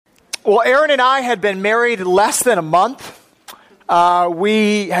Well, Aaron and I had been married less than a month.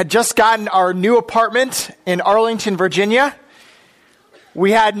 We had just gotten our new apartment in Arlington, Virginia. We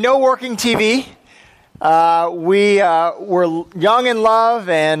had no working TV. We were young in love,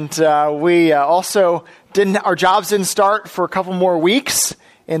 and we also our jobs didn't start for a couple more weeks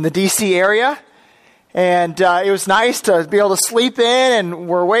in the D.C. area. And it was nice to be able to sleep in, and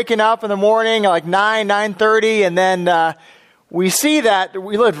we're waking up in the morning at like 9:30, and then we see that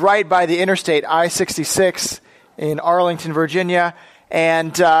we lived right by the interstate, I-66 in Arlington, Virginia,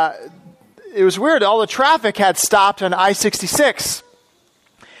 and it was weird. All the traffic had stopped on I-66.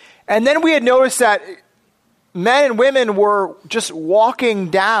 And then we had noticed that men and women were just walking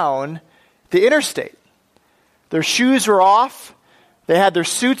down the interstate. Their shoes were off, they had their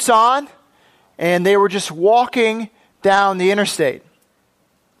suits on, and they were just walking down the interstate.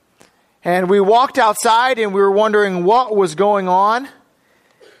 And we walked outside and we were wondering what was going on.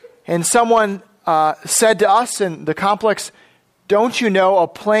 And someone said to us in the complex, "Don't you know a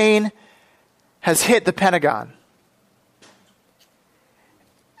plane has hit the Pentagon?"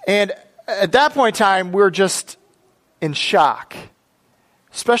 And at that point in time, we were just in shock,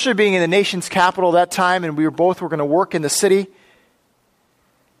 especially being in the nation's capital that time, and we were both going to work in the city.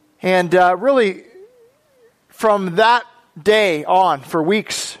 And really, from that day on, for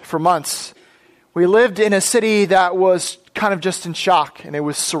weeks, for months, we lived in a city that was kind of just in shock, and it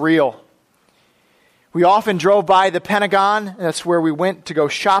was surreal. We often drove by the Pentagon, and that's where we went to go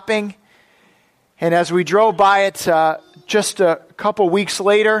shopping. And as we drove by it, just a couple weeks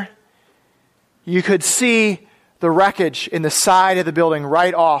later, you could see the wreckage in the side of the building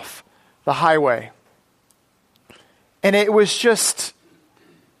right off the highway. And it was just,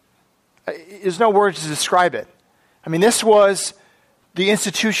 there's no words to describe it. I mean, this was the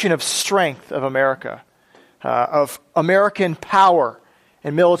institution of strength of America, of American power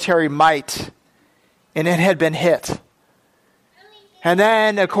and military might, and it had been hit. And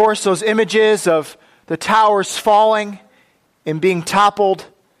then, of course, those images of the towers falling and being toppled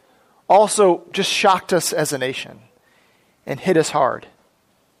also just shocked us as a nation and hit us hard.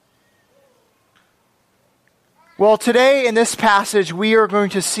 Well, today in this passage, we are going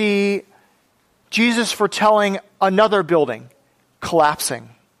to see Jesus foretelling another building collapsing.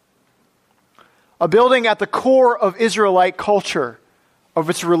 A building at the core of Israelite culture, of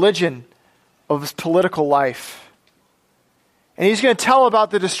its religion, of its political life. And he's going to tell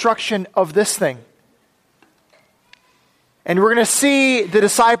about the destruction of this thing. And we're going to see the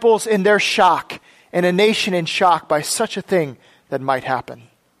disciples in their shock, and a nation in shock by such a thing that might happen.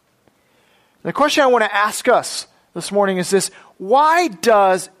 And the question I want to ask us this morning is this: why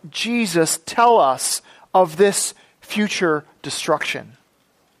does Jesus tell us of this future destruction?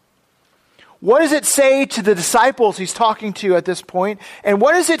 What does it say to the disciples he's talking to at this point? And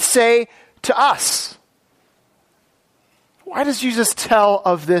what does it say to us? Why does Jesus tell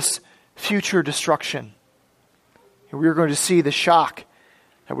of this future destruction? And we're going to see the shock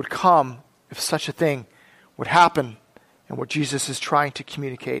that would come if such a thing would happen, and what Jesus is trying to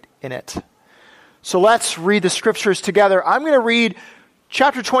communicate in it. So let's read the scriptures together. I'm going to read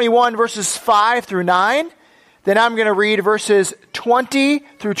chapter 21, verses 5 through 9. Then I'm going to read verses 20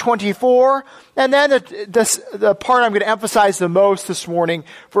 through 24. And then the part I'm going to emphasize the most this morning,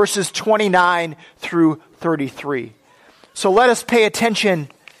 verses 29 through 33. So let us pay attention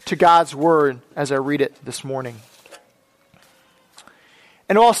to God's word as I read it this morning.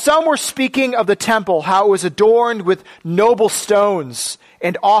 And while some were speaking of the temple, how it was adorned with noble stones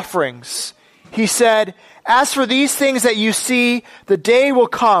and offerings, he said, "As for these things that you see, the day will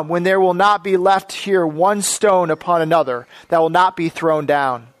come when there will not be left here one stone upon another that will not be thrown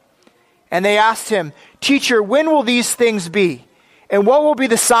down." And they asked him, "Teacher, when will these things be? And what will be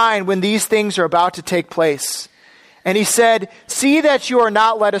the sign when these things are about to take place?" And he said, "See that you are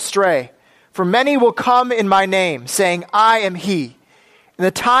not led astray, for many will come in my name, saying, 'I am he.' And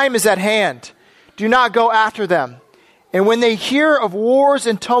the time is at hand. Do not go after them. And when they hear of wars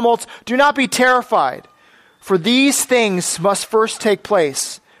and tumults, do not be terrified. For these things must first take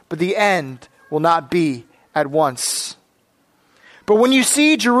place, but the end will not be at once. But when you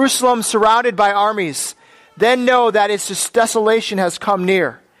see Jerusalem surrounded by armies, then know that its desolation has come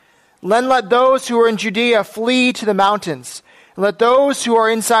near. Then let those who are in Judea flee to the mountains, and let those who are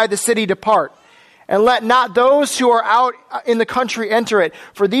inside the city depart. And let not those who are out in the country enter it,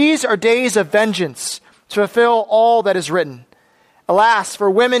 for these are days of vengeance, to fulfill all that is written. Alas, for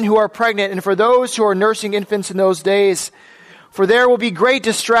women who are pregnant, and for those who are nursing infants in those days, for there will be great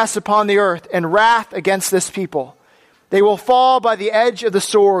distress upon the earth, and wrath against this people. They will fall by the edge of the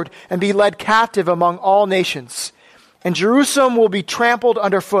sword, and be led captive among all nations. And Jerusalem will be trampled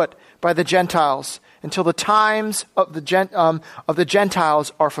underfoot by the Gentiles until the times of the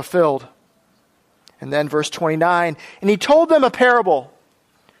Gentiles are fulfilled. And then verse 29, and he told them a parable.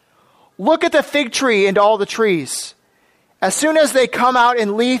 Look at the fig tree and all the trees. As soon as they come out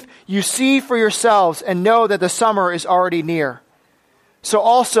in leaf, you see for yourselves and know that the summer is already near. So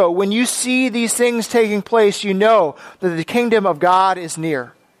also, when you see these things taking place, you know that the kingdom of God is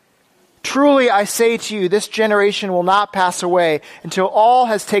near. Truly, I say to you, this generation will not pass away until all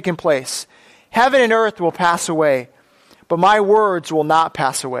has taken place. Heaven and earth will pass away, but my words will not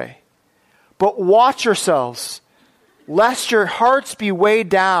pass away. But watch yourselves, lest your hearts be weighed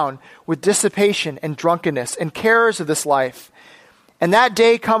down with dissipation and drunkenness and cares of this life, and that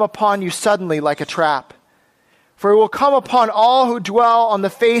day come upon you suddenly like a trap. For it will come upon all who dwell on the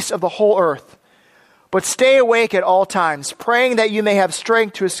face of the whole earth. But stay awake at all times, praying that you may have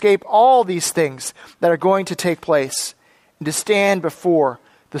strength to escape all these things that are going to take place, and to stand before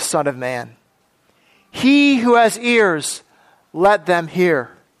the Son of Man. He who has ears, let them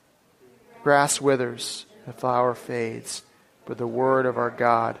hear. Grass withers, the flower fades, but the word of our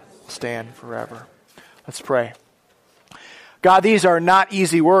God will stand forever. Let's pray. God, these are not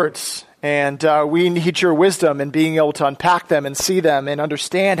easy words. And we need your wisdom in being able to unpack them and see them and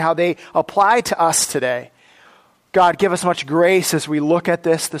understand how they apply to us today. God, give us much grace as we look at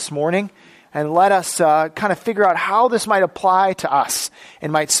this morning, and let us kind of figure out how this might apply to us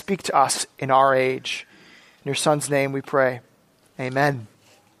and might speak to us in our age. In your Son's name we pray. Amen.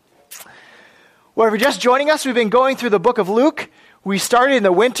 Well, if you're just joining us, we've been going through the book of Luke. We started in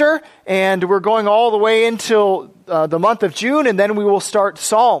the winter, and we're going all the way until the month of June, and then we will start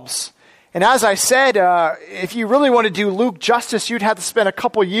Psalms. And as I said, if you really want to do Luke justice, you'd have to spend a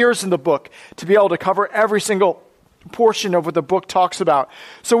couple years in the book to be able to cover every single portion of what the book talks about.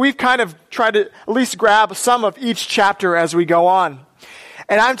 So we've kind of tried to at least grab some of each chapter as we go on.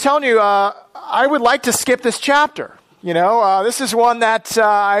 And I'm telling you, I would like to skip this chapter. You know, this is one that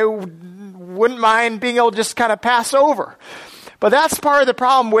I wouldn't mind being able to just kind of pass over. But that's part of the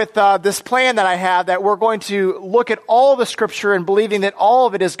problem with this plan that I have, that we're going to look at all the Scripture and believing that all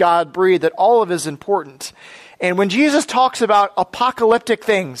of it is God-breathed, that all of it is important. And when Jesus talks about apocalyptic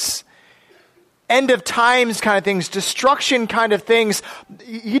things, end of times kind of things, destruction kind of things,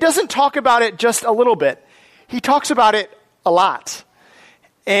 he doesn't talk about it just a little bit. He talks about it a lot.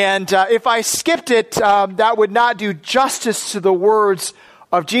 And if I skipped it, that would not do justice to the words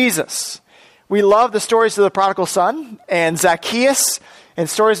of Jesus. We love the stories of the prodigal son and Zacchaeus and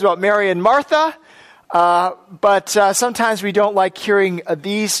stories about Mary and Martha, but sometimes we don't like hearing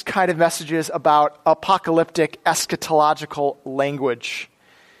these kind of messages about apocalyptic eschatological language.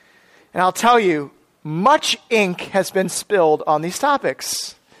 And I'll tell you, much ink has been spilled on these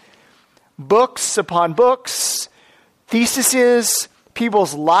topics. Books upon books, theses,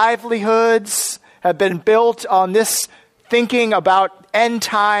 people's livelihoods have been built on this thinking about end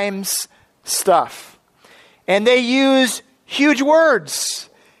times stuff. And they use huge words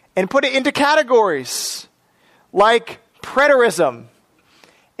and put it into categories like preterism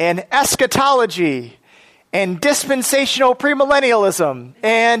and eschatology and dispensational premillennialism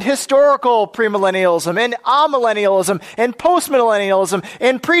and historical premillennialism and amillennialism and postmillennialism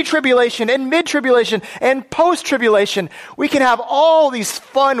and pre-tribulation and mid-tribulation and post-tribulation. We can have all these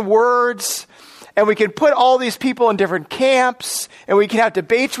fun words, and we can put all these people in different camps, and we can have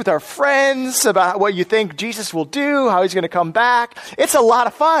debates with our friends about what you think Jesus will do, how he's going to come back. It's a lot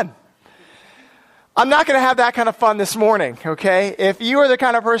of fun. I'm not going to have that kind of fun this morning, okay? If you are the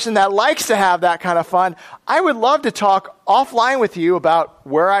kind of person that likes to have that kind of fun, I would love to talk offline with you about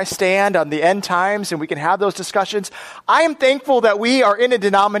where I stand on the end times, and we can have those discussions. I am thankful that we are in a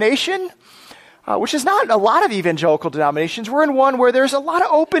denomination which is not a lot of evangelical denominations. We're in one where there's a lot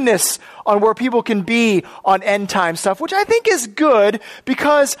of openness on where people can be on end time stuff, which I think is good,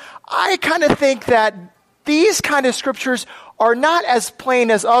 because I kind of think that these kind of scriptures are not as plain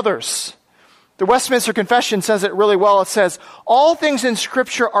as others. The Westminster Confession says it really well. It says, all things in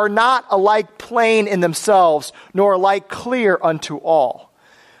Scripture are not alike plain in themselves, nor alike clear unto all.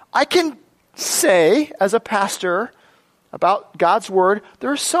 I can say, as a pastor, about God's Word,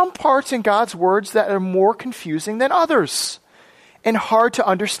 there are some parts in God's words that are more confusing than others and hard to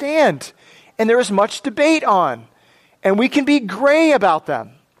understand. And there is much debate on. And we can be gray about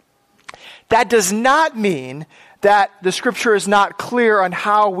them. That does not mean that the Scripture is not clear on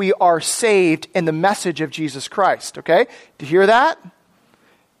how we are saved in the message of Jesus Christ. Okay? Do you hear that?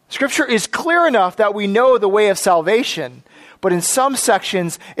 Scripture is clear enough that we know the way of salvation, but in some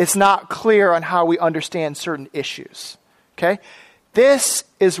sections, it's not clear on how we understand certain issues. Okay? This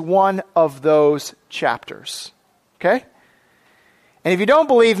is one of those chapters. okay? And if you don't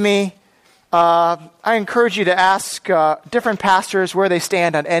believe me, I encourage you to ask different pastors where they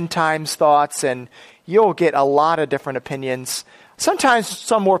stand on end times thoughts, and you'll get a lot of different opinions, sometimes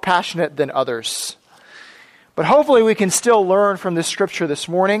some more passionate than others. But hopefully we can still learn from this scripture this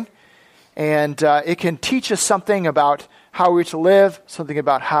morning, and it can teach us something about how we're to live, something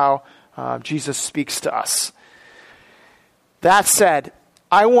about how Jesus speaks to us. That said,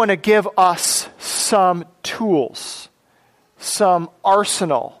 I want to give us some tools, some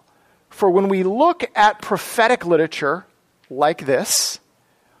arsenal for when we look at prophetic literature like this.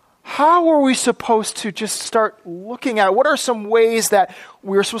 How are we supposed to just start looking at it? What are some ways that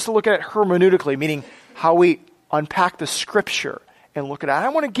we're supposed to look at it hermeneutically, meaning how we unpack the scripture and look at it? I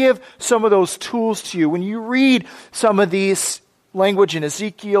want to give some of those tools to you. When you read some of these language in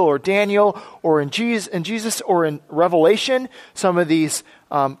Ezekiel or Daniel or in Jesus or in Revelation, some of these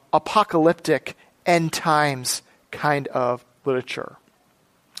apocalyptic end times kind of literature.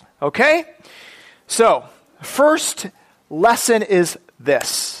 Okay? So, first lesson is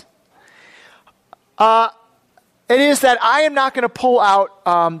this. It is that I am not going to pull out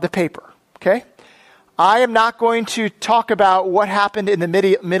the paper, okay? I am not going to talk about what happened in the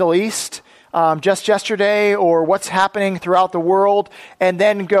Middle East just yesterday or what's happening throughout the world and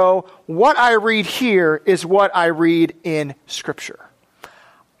then go, what I read here is what I read in Scripture.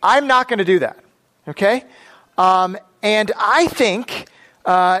 I'm not going to do that, okay? And I think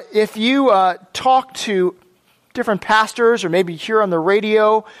if you talk to different pastors or maybe hear on the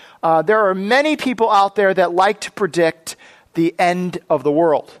radio, there are many people out there that like to predict the end of the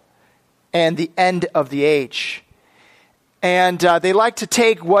world and the end of the age. And they like to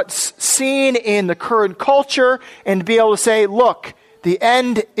take what's seen in the current culture and be able to say, look, the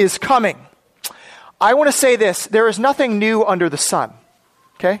end is coming. I want to say this, there is nothing new under the sun,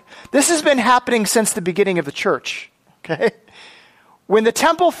 okay? This has been happening since the beginning of the church, okay? When the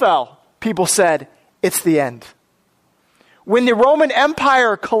temple fell, people said, it's the end. When the Roman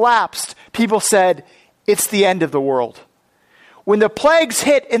Empire collapsed, people said, it's the end of the world. When the plagues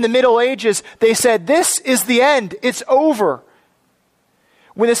hit in the Middle Ages, they said, this is the end, it's over.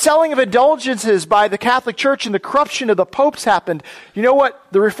 When the selling of indulgences by the Catholic Church and the corruption of the popes happened, you know what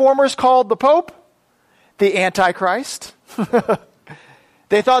the reformers called the Pope? The Antichrist.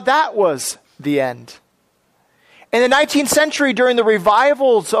 They thought that was the end. In the 19th century, during the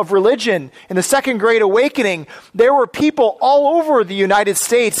revivals of religion in the Second Great Awakening, there were people all over the United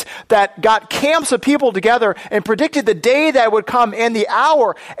States that got camps of people together and predicted the day that would come and the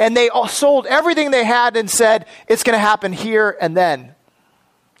hour, and they all sold everything they had and said, it's going to happen here and then.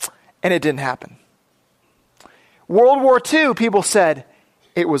 And it didn't happen. World War II, people said,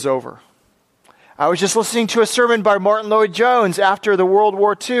 it was over. I was just listening to a sermon by Martin Lloyd-Jones after the World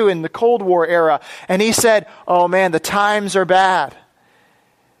War II in the Cold War era, and he said, oh man, the times are bad.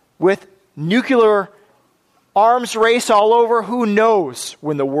 With nuclear arms race all over, who knows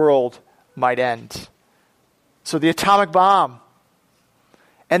when the world might end? So the atomic bomb.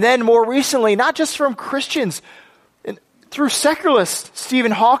 And then more recently, not just from Christians, through secularists,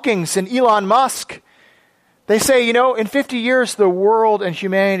 Stephen Hawking and Elon Musk, they say, in 50 years, the world and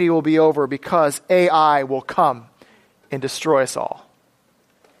humanity will be over because AI will come and destroy us all.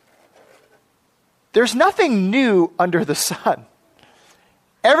 There's nothing new under the sun.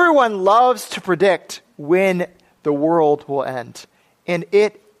 Everyone loves to predict when the world will end, and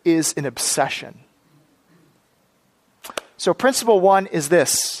it is an obsession. So principle one is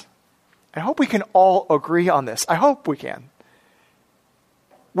this. I hope we can all agree on this. I hope we can.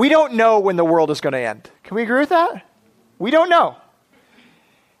 We don't know when the world is going to end. Can we agree with that? We don't know.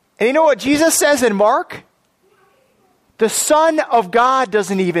 And you know what Jesus says in Mark? The Son of God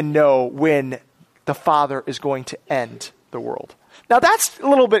doesn't even know when the Father is going to end the world. Now that's a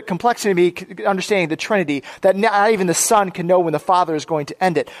little bit complex to me, understanding the Trinity, that not even the Son can know when the Father is going to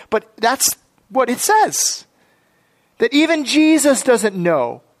end it. But that's what it says. That even Jesus doesn't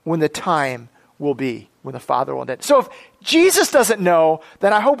know when the time will be, when the Father will end it. So if Jesus doesn't know,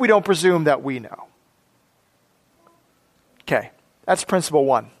 then I hope we don't presume that we know. Okay, that's principle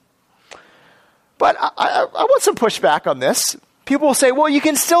one. But I want some pushback on this. People will say, well, you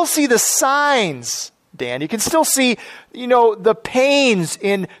can still see the signs, Dan. You can still see, the pains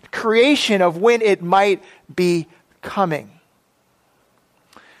in creation of when it might be coming.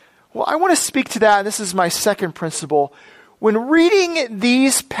 Well, I want to speak to that, and this is my second principle. When reading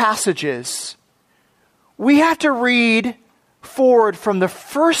these passages, we have to read forward from the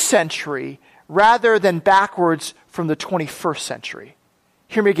first century rather than backwards from the 21st century.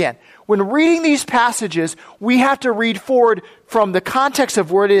 hear me again. When reading these passages, we have to read forward from the context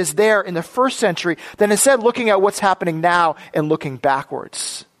of where it is there in the first century, than instead looking at what's happening now and looking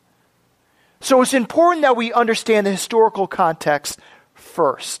backwards. So it's important that we understand the historical context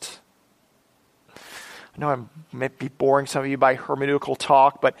first. I know I might be boring some of you by hermeneutical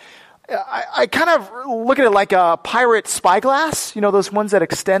talk, but I kind of look at it like a pirate spyglass, those ones that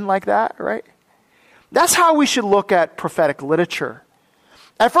extend like that, right? That's how we should look at prophetic literature.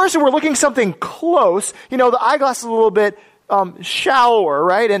 At first, when we're looking something close, the eyeglass is a little bit shallower,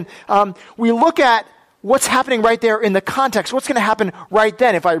 right? And we look at what's happening right there in the context. What's going to happen right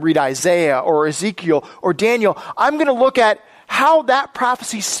then if I read Isaiah or Ezekiel or Daniel? I'm going to look at how that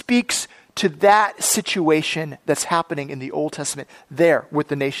prophecy speaks to that situation that's happening in the Old Testament there with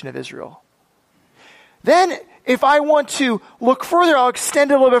the nation of Israel. Then, if I want to look further, I'll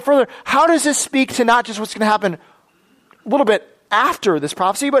extend it a little bit further. How does this speak to not just what's going to happen a little bit after this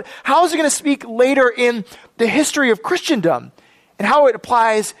prophecy, but how is it going to speak later in the history of Christendom and how it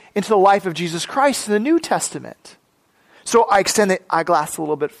applies into the life of Jesus Christ in the New Testament? So I extend the eyeglass a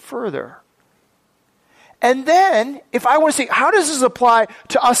little bit further. And then, if I want to see, how does this apply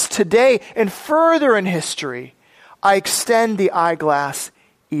to us today and further in history, I extend the eyeglass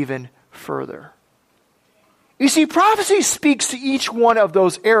even further. You see, prophecy speaks to each one of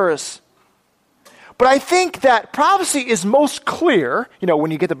those eras. But I think that prophecy is most clear, when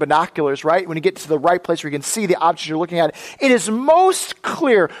you get the binoculars, right? When you get to the right place where you can see the object you're looking at, it is most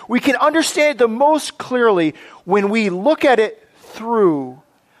clear. We can understand it the most clearly when we look at it through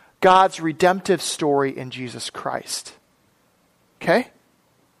God's redemptive story in Jesus Christ. Okay?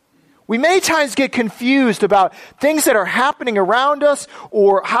 We many times get confused about things that are happening around us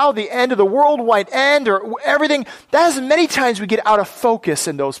or how the end of the world might end or everything. That is many times we get out of focus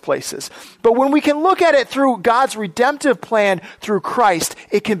in those places. But when we can look at it through God's redemptive plan through Christ,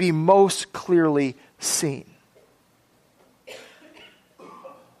 it can be most clearly seen.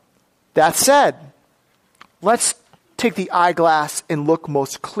 That said, let's take the eyeglass and look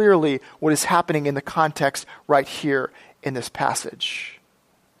most clearly what is happening in the context right here in this passage.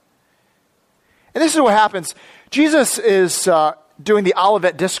 And this is what happens. Jesus is doing the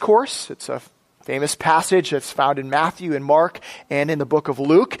Olivet Discourse. It's a famous passage that's found in Matthew and Mark and in the book of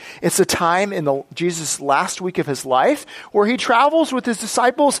Luke. It's a time in Jesus' last week of his life where he travels with his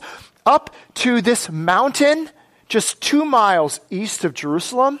disciples up to this mountain just 2 miles east of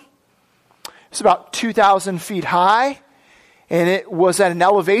Jerusalem. It's about 2,000 feet high, and it was at an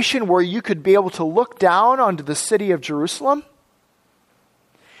elevation where you could be able to look down onto the city of Jerusalem.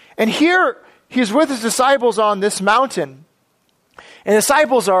 And here, he's with his disciples on this mountain. And the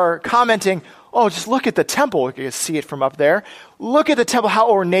disciples are commenting, oh, just look at the temple. You can see it from up there. Look at the temple, how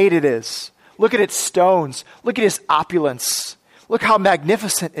ornate it is. Look at its stones. Look at its opulence. Look how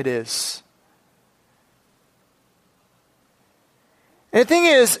magnificent it is. And the thing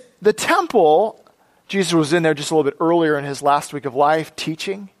is, the temple, Jesus was in there just a little bit earlier in his last week of life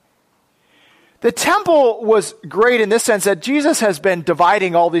teaching. The temple was great in this sense that Jesus has been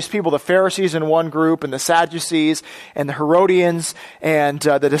dividing all these people, the Pharisees in one group and the Sadducees and the Herodians and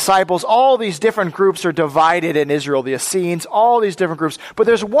the disciples. All these different groups are divided in Israel, the Essenes, all these different groups. But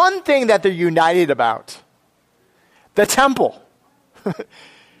there's one thing that they're united about. The temple.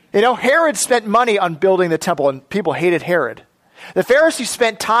 Herod spent money on building the temple and people hated Herod. The Pharisees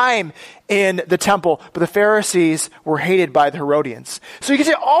spent time in the temple, but the Pharisees were hated by the Herodians. So you can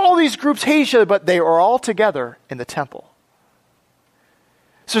say all these groups hate each other, but they are all together in the temple.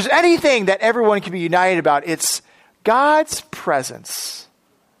 So if there's anything that everyone can be united about, it's God's presence,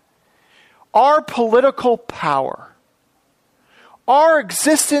 our political power, our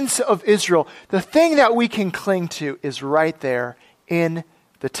existence of Israel. The thing that we can cling to is right there in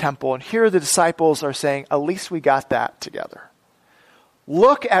the temple. And here the disciples are saying, at least we got that together.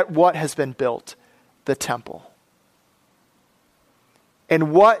 Look at what has been built, the temple.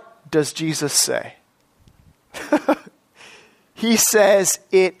 And what does Jesus say? He says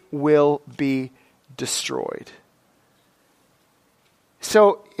it will be destroyed.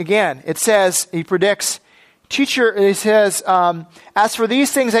 So again, it says, he predicts, teacher, he says, as for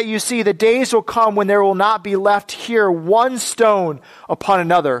these things that you see, the days will come when there will not be left here one stone upon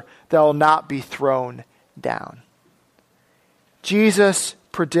another that will not be thrown down. Jesus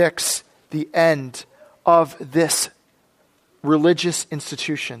predicts the end of this religious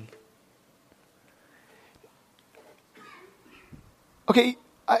institution. Okay,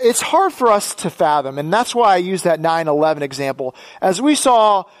 it's hard for us to fathom, and that's why I use that 9/11 example. As we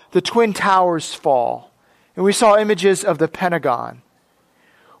saw the Twin Towers fall, and we saw images of the Pentagon,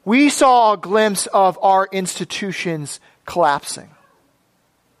 we saw a glimpse of our institutions collapsing.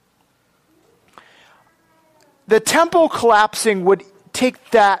 the temple collapsing would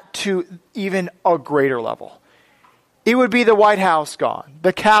take that to even a greater level. It would be the White House gone,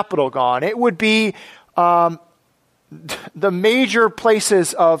 the Capitol gone. It would be the major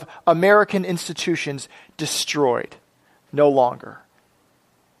places of American institutions destroyed, no longer.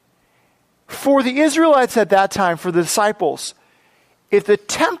 For the Israelites at that time, for the disciples, if the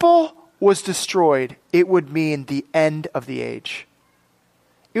temple was destroyed, it would mean the end of the age.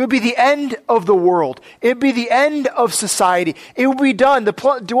 It would be the end of the world. It would be the end of society. It would be done.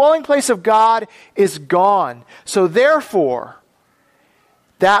 The dwelling place of God is gone. So therefore,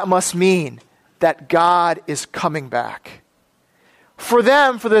 that must mean that God is coming back. For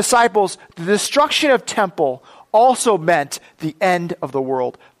them, for the disciples, the destruction of temple also meant the end of the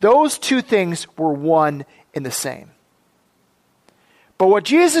world. Those two things were one and the same. But what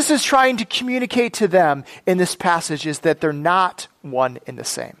Jesus is trying to communicate to them in this passage is that they're not one and the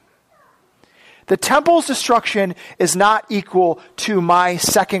same. The temple's destruction is not equal to my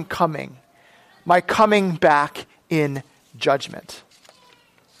second coming, my coming back in judgment.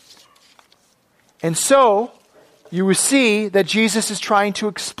 And so, you will see that Jesus is trying to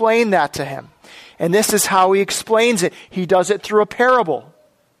explain that to him. And this is how he explains it. He does it through a parable.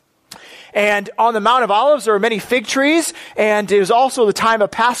 And on the Mount of Olives, there are many fig trees, and it was also the time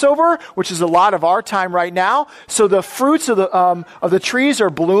of Passover, which is a lot of our time right now. So the fruits of the trees are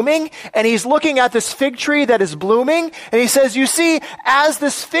blooming, and he's looking at this fig tree that is blooming, and he says, you see, as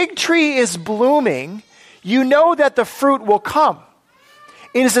this fig tree is blooming, you know that the fruit will come.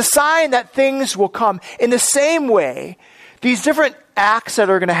 It is a sign that things will come. In the same way, these different acts that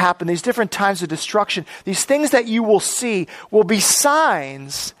are going to happen, these different times of destruction, these things that you will see will be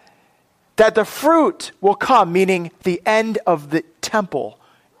signs that the fruit will come, meaning the end of the temple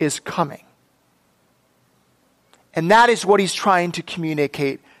is coming. And that is what he's trying to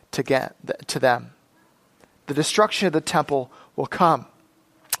communicate to them. The destruction of the temple will come.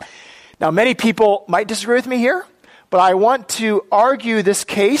 Now, many people might disagree with me here, but I want to argue this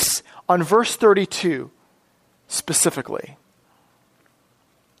case on verse 32 specifically.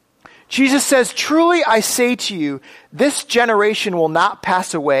 Jesus says, truly I say to you, this generation will not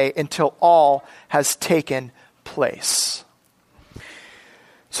pass away until all has taken place.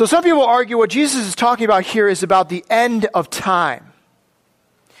 So some people argue what Jesus is talking about here is about the end of time.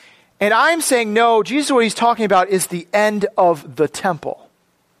 And I'm saying, no, Jesus, what he's talking about is the end of the temple.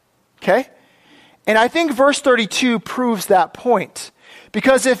 Okay? And I think verse 32 proves that point.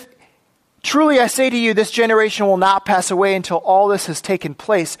 Because if truly I say to you, this generation will not pass away until all this has taken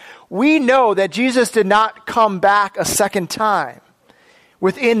place, we know that Jesus did not come back a second time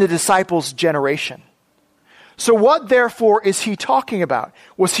within the disciples' generation. So what, therefore, is he talking about?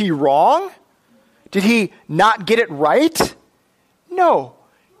 Was he wrong? Did he not get it right? No.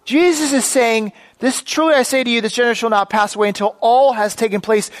 Jesus is saying, this truly I say to you, this generation will not pass away until all has taken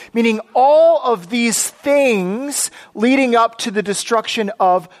place, meaning all of these things leading up to the destruction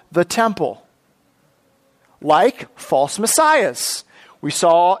of the temple. Like false messiahs. We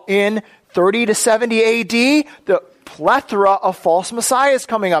saw in 30 to 70 AD, the plethora of false messiahs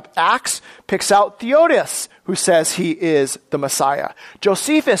coming up. Acts picks out Theodos, who says he is the Messiah.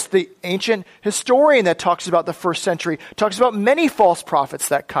 Josephus, the ancient historian that talks about the first century, talks about many false prophets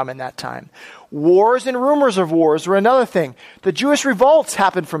that come in that time. Wars and rumors of wars were another thing. The Jewish revolts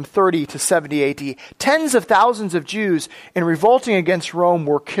happened from 30 to 70 AD. Tens of thousands of Jews in revolting against Rome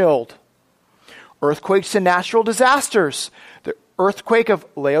were killed. Earthquakes and natural disasters. The earthquake of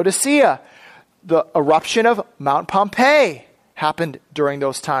Laodicea, the eruption of Mount Pompeii happened during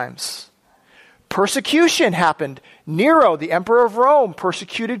those times. Persecution happened. Nero, the emperor of Rome,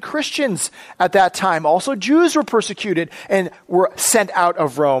 persecuted Christians at that time. Also, Jews were persecuted and were sent out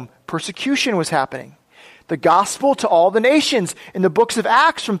of Rome. Persecution was happening. The gospel to all the nations. In the books of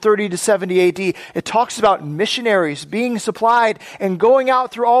Acts from 30 to 70 AD, it talks about missionaries being supplied and going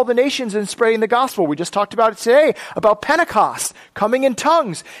out through all the nations and spreading the gospel. We just talked about it today, about Pentecost, coming in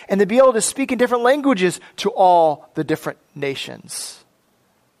tongues, and to be able to speak in different languages to all the different nations.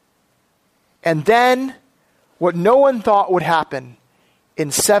 And then, what no one thought would happen in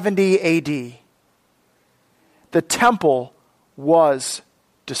 70 AD, the temple was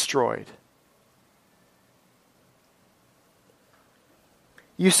destroyed.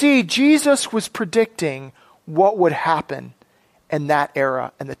 You see, Jesus was predicting what would happen in that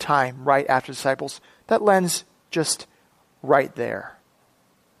era and the time right after the disciples. That lens just right there.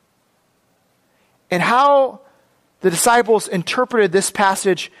 And how the disciples interpreted this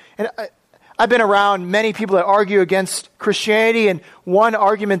passage, and I've been around many people that argue against Christianity, and one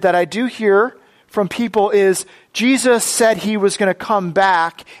argument that I do hear from people is Jesus said he was going to come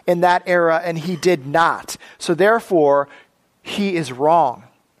back in that era and he did not. So therefore, he is wrong.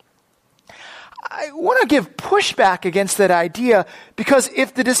 I want to give pushback against that idea because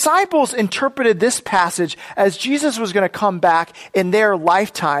if the disciples interpreted this passage as Jesus was going to come back in their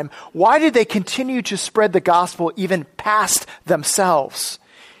lifetime, why did they continue to spread the gospel even past themselves?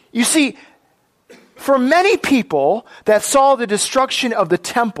 You see, for many people that saw the destruction of the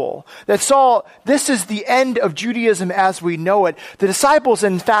temple, that saw this is the end of Judaism as we know it, the disciples,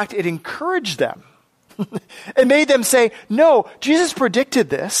 in fact, it encouraged them. It made them say, no, Jesus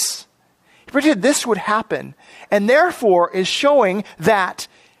predicted this. He predicted this would happen, and therefore is showing that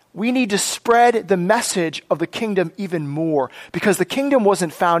we need to spread the message of the kingdom even more, because the kingdom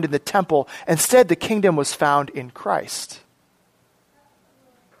wasn't found in the temple. Instead, the kingdom was found in Christ.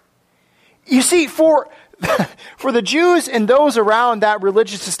 You see, for the Jews and those around that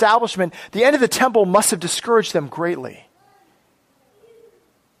religious establishment, the end of the temple must have discouraged them greatly.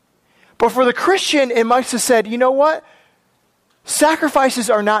 But for the Christian, it must have said, you know what? Sacrifices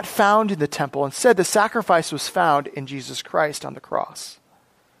are not found in the temple. Instead, the sacrifice was found in Jesus Christ on the cross.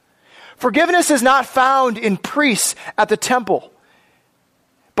 Forgiveness is not found in priests at the temple,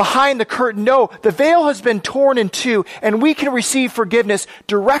 behind the curtain. No, the veil has been torn in two, and we can receive forgiveness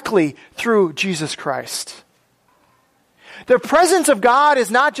directly through Jesus Christ. The presence of God is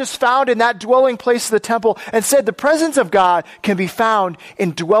not just found in that dwelling place of the temple. Instead, the presence of God can be found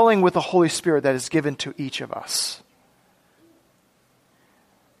in dwelling with the Holy Spirit that is given to each of us.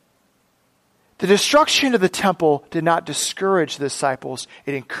 The destruction of the temple did not discourage the disciples.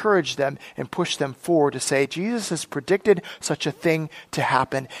 It encouraged them and pushed them forward to say, Jesus has predicted such a thing to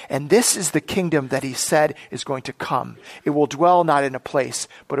happen, and this is the kingdom that he said is going to come. It will dwell not in a place,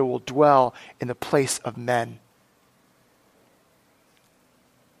 but it will dwell in the place of men.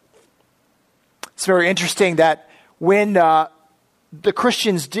 It's very interesting that when the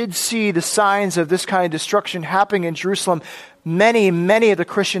Christians did see the signs of this kind of destruction happening in Jerusalem, many of the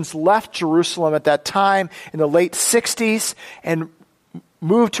Christians left Jerusalem at that time in the late 60s and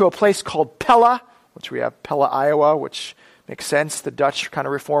moved to a place called Pella, which we have Pella, Iowa, which makes sense. The Dutch kind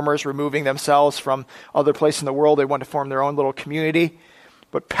of reformers removing themselves from other places in the world. They wanted to form their own little community.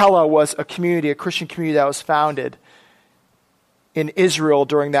 But Pella was a community, a Christian community that was founded in Israel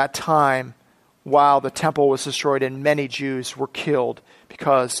during that time while the temple was destroyed and many Jews were killed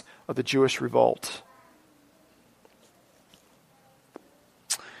because of the Jewish revolt.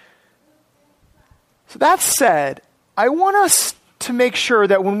 So that said, I want us to make sure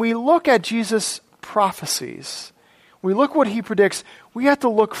that when we look at Jesus' prophecies, we look what he predicts, we have to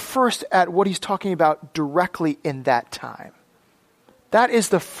look first at what he's talking about directly in that time. That is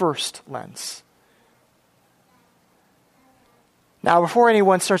the first lens. Now, before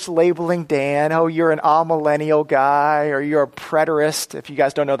anyone starts labeling Dan, oh, you're an amillennial guy, or you're a preterist. If you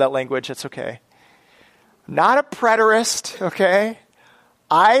guys don't know that language, it's okay. I'm not a preterist, okay?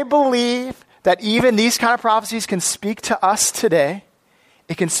 I believe that even these kind of prophecies can speak to us today.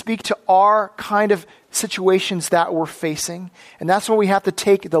 It can speak to our kind of situations that we're facing. And that's when we have to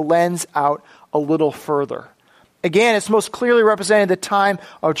take the lens out a little further. Again, it's most clearly represented the time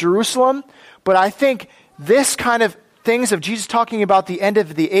of Jerusalem, but I think this kind of things of Jesus talking about the end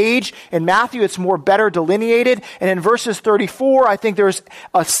of the age. In Matthew, it's more better delineated. And in verses 34, I think there's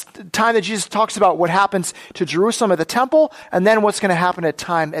a time that Jesus talks about what happens to Jerusalem at the temple, and then what's going to happen at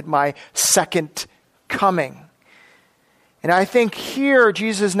time at my second coming. And I think here,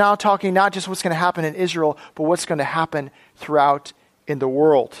 Jesus is now talking not just what's going to happen in Israel, but what's going to happen throughout in the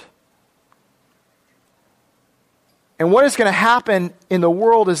world. And what is going to happen in the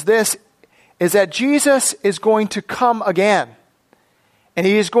world is this, is that Jesus is going to come again, and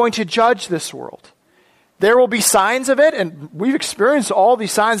he is going to judge this world. There will be signs of it, and we've experienced all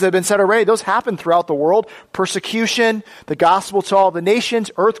these signs that have been said already. Those happen throughout the world. Persecution, the gospel to all the nations,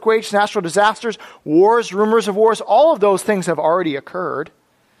 earthquakes, natural disasters, wars, rumors of wars, all of those things have already occurred.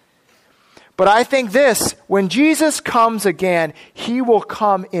 But I think this, when Jesus comes again, he will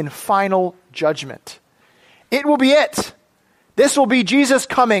come in final judgment. It will be it. This will be Jesus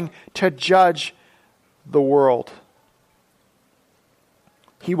coming to judge the world.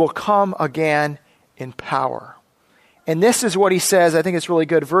 He will come again in power. And this is what he says, I think it's really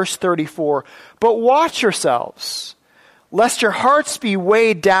good, verse 34. But watch yourselves, lest your hearts be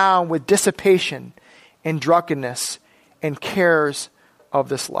weighed down with dissipation and drunkenness and cares of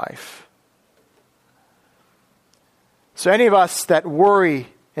this life. So any of us that worry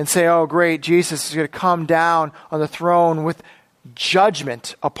and say, oh great, Jesus is going to come down on the throne with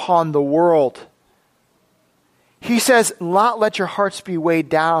judgment upon the world. He says, not let your hearts be weighed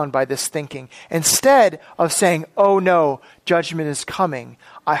down by this thinking. Instead of saying, oh no, judgment is coming,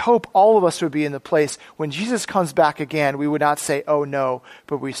 I hope all of us would be in the place when Jesus comes back again, we would not say, oh no,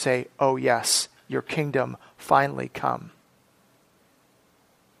 but we say, oh yes, your kingdom finally come.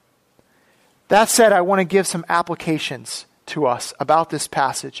 That said, I want to give some applications to us about this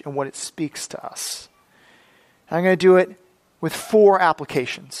passage and what it speaks to us. I'm going to do it with 4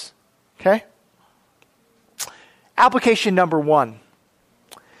 applications. Okay? Application number 1.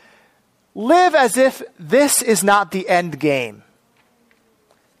 Live as if this is not the end game.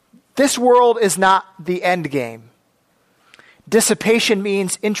 This world is not the end game. Dissipation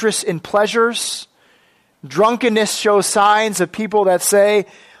means interest in pleasures. Drunkenness shows signs of people that say,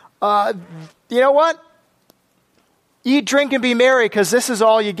 you know what? Eat, drink, and be merry because this is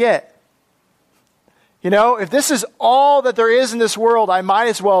all you get. You know, if this is all that there is in this world, I might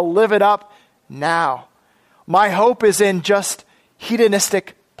as well live it up now. My hope is in just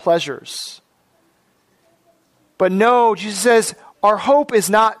hedonistic pleasures. But no, Jesus says, our hope is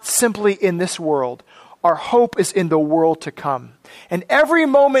not simply in this world. Our hope is in the world to come. And every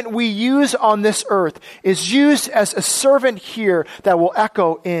moment we use on this earth is used as a servant here that will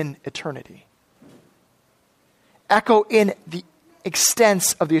echo in eternity. Echo in the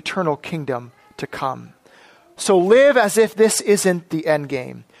extents of the eternal kingdom to come. So live as if this isn't the end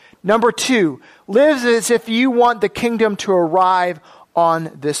game. Number 2, live as if you want the kingdom to arrive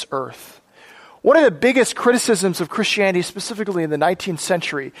on this earth. One of the biggest criticisms of Christianity, specifically in the 19th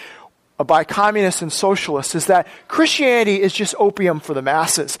century, by communists and socialists, is that Christianity is just opium for the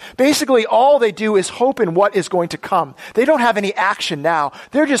masses. Basically, all they do is hope in what is going to come. They don't have any action now.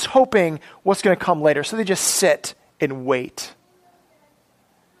 They're just hoping what's going to come later. So they just sit and wait.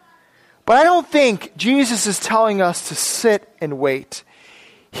 But I don't think Jesus is telling us to sit and wait.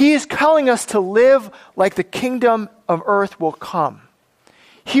 He is calling us to live like the kingdom of earth will come.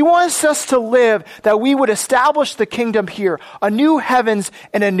 He wants us to live that we would establish the kingdom here, a new heavens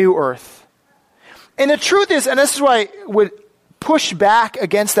and a new earth. And the truth is, and this is why I would push back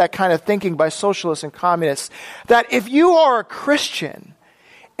against that kind of thinking by socialists and communists, that if you are a Christian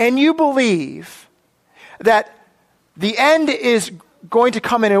and you believe that the end is going to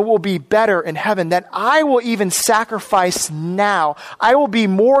come and it will be better in heaven, that I will even sacrifice now. I will be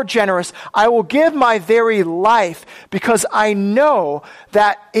more generous. I will give my very life because I know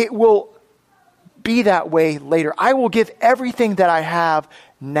that it will be that way later. I will give everything that I have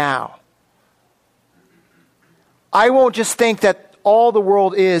now. I won't just think that all the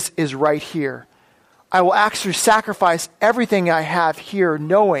world is right here. I will actually sacrifice everything I have here,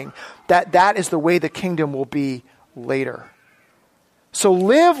 knowing that that is the way the kingdom will be later. So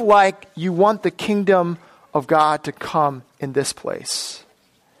live like you want the kingdom of God to come in this place.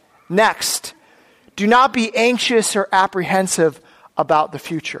 Next, do not be anxious or apprehensive about the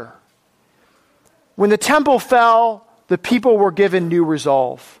future. When the temple fell, the people were given new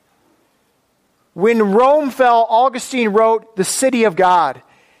resolve. When Rome fell, Augustine wrote The City of God.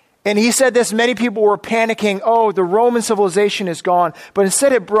 And he said this, many people were panicking, oh, the Roman civilization is gone. But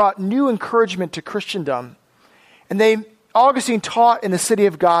instead it brought new encouragement to Christendom. And Augustine taught in The City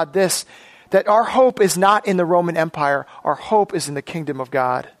of God this, that our hope is not in the Roman Empire. Our hope is in the kingdom of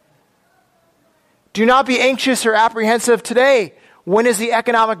God. Do not be anxious or apprehensive today. When is the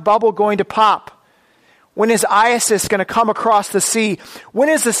economic bubble going to pop? When is ISIS going to come across the sea? When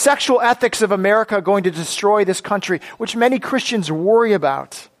is the sexual ethics of America going to destroy this country, which many Christians worry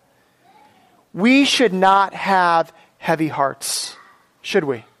about? We should not have heavy hearts, should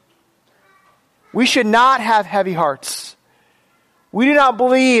we? We should not have heavy hearts. We do not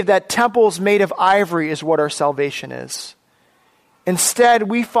believe that temples made of ivory is what our salvation is. Instead,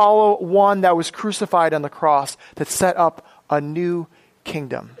 we follow one that was crucified on the cross that set up a new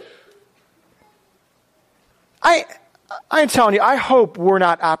kingdom. I'm telling you, I hope we're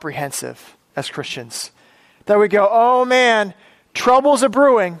not apprehensive as Christians. That we go, oh man, troubles are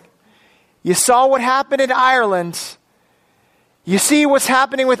brewing. You saw what happened in Ireland. You see what's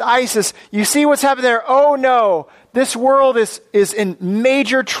happening with ISIS. You see what's happening there. Oh no, this world is in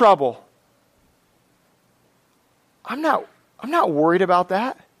major trouble. I'm not worried about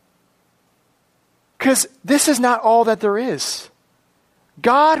that. Because this is not all that there is.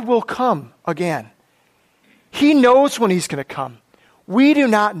 God will come again. He knows when he's going to come. We do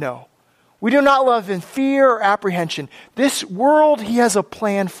not know. We do not live in fear or apprehension. This world he has a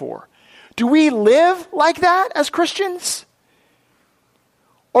plan for. Do we live like that as Christians?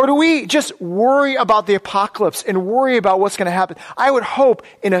 Or do we just worry about the apocalypse and worry about what's going to happen? I would hope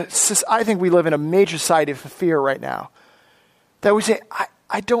I think we live in a major society of fear right now. That we say,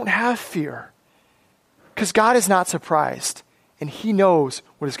 I don't have fear. Because God is not surprised, and he knows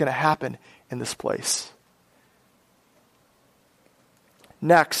what is going to happen in this place.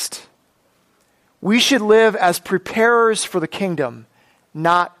 Next, we should live as preparers for the kingdom,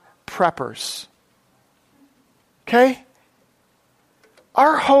 not preppers. Okay?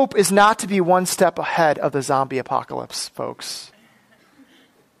 Our hope is not to be one step ahead of the zombie apocalypse, folks.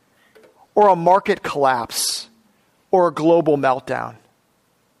 Or a market collapse, or a global meltdown.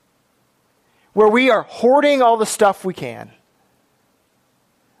 Where we are hoarding all the stuff we can.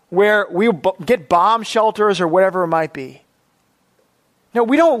 Where we get bomb shelters or whatever it might be. No,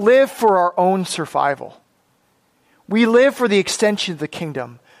 we don't live for our own survival. We live for the extension of the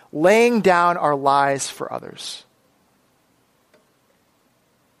kingdom, laying down our lives for others.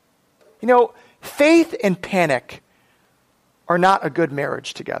 You know, faith and panic are not a good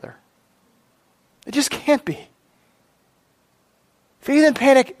marriage together. It just can't be. Faith and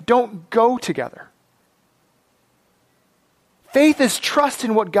panic don't go together. Faith is trust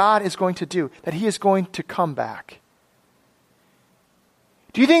in what God is going to do, that he is going to come back.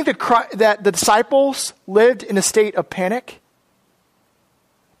 Do you think that the disciples lived in a state of panic?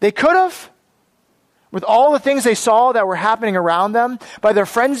 They could have. With all the things they saw that were happening around them, by their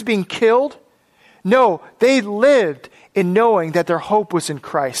friends being killed. No, they lived in knowing that their hope was in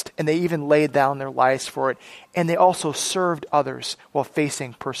Christ, and they even laid down their lives for it. And they also served others while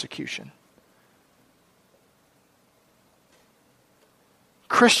facing persecution.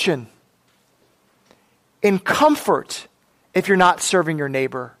 Christian, in comfort, if you're not serving your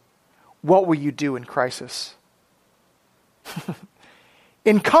neighbor, what will you do in crisis?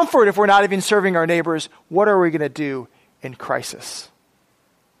 In comfort, if we're not even serving our neighbors, what are we going to do in crisis?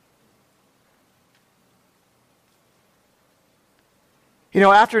 You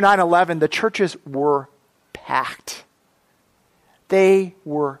know, after 9/11, the churches were packed. They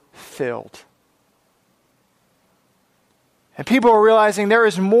were filled. And people were realizing there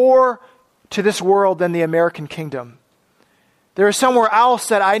is more to this world than the American kingdom. There is somewhere else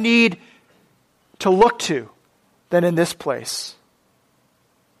that I need to look to than in this place.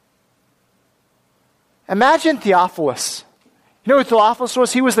 Imagine Theophilus. You know who Theophilus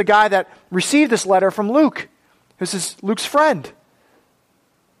was? He was the guy that received this letter from Luke. This is Luke's friend.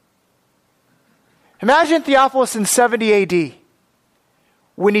 Imagine Theophilus in 70 AD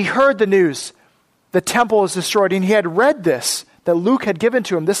when he heard the news, the temple is destroyed, and he had read this, that Luke had given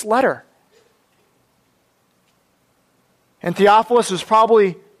to him, this letter. And Theophilus was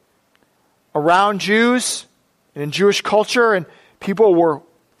probably around Jews and in Jewish culture, and people were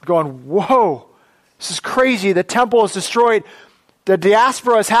going, whoa, this is crazy. The temple is destroyed. The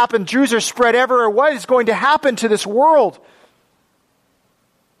diaspora has happened. Jews are spread everywhere. What is going to happen to this world?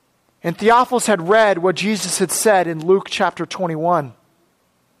 And Theophilus had read what Jesus had said in Luke chapter 21.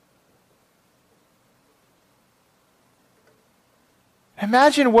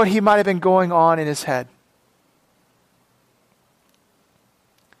 Imagine what he might have been going on in his head.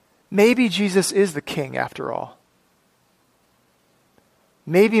 Maybe Jesus is the king after all.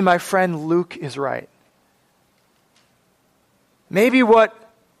 Maybe my friend Luke is right. Maybe what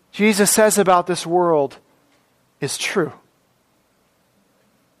Jesus says about this world is true.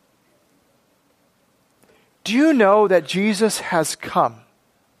 Do you know that Jesus has come?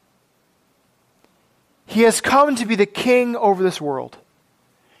 He has come to be the king over this world.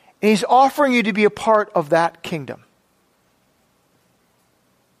 And he's offering you to be a part of that kingdom.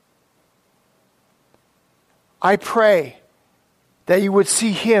 I pray that you would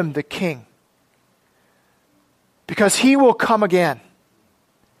see him, the king. Because he will come again.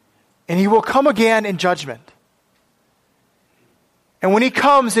 And he will come again in judgment. And when he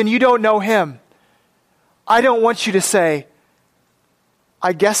comes and you don't know him, I don't want you to say,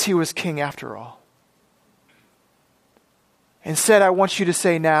 I guess he was king after all. Instead, I want you to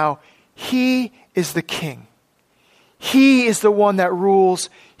say now, he is the king. He is the one that rules.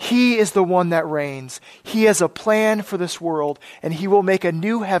 He is the one that reigns. He has a plan for this world, and he will make a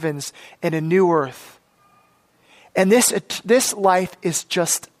new heavens and a new earth. And this life is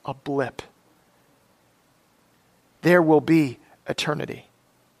just a blip. There will be eternity.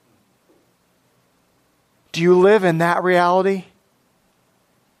 Do you live in that reality?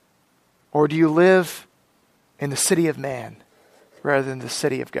 Or do you live in the city of man rather than the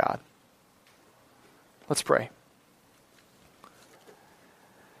city of God? Let's pray.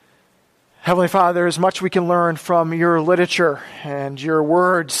 Heavenly Father, there is much we can learn from your literature and your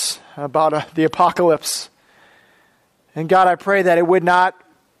words about the apocalypse. And God, I pray that it would not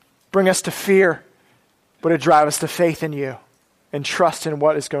bring us to fear, but it drive us to faith in you and trust in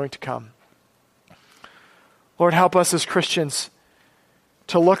what is going to come. Lord, help us as Christians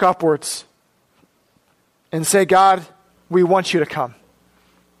to look upwards, and say, God, we want you to come.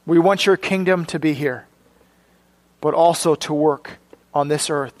 We want your kingdom to be here, but also to work on this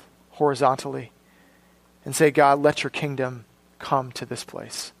earth horizontally. And say, God, let your kingdom come to this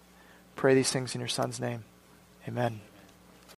place. Pray these things in your Son's name. Amen.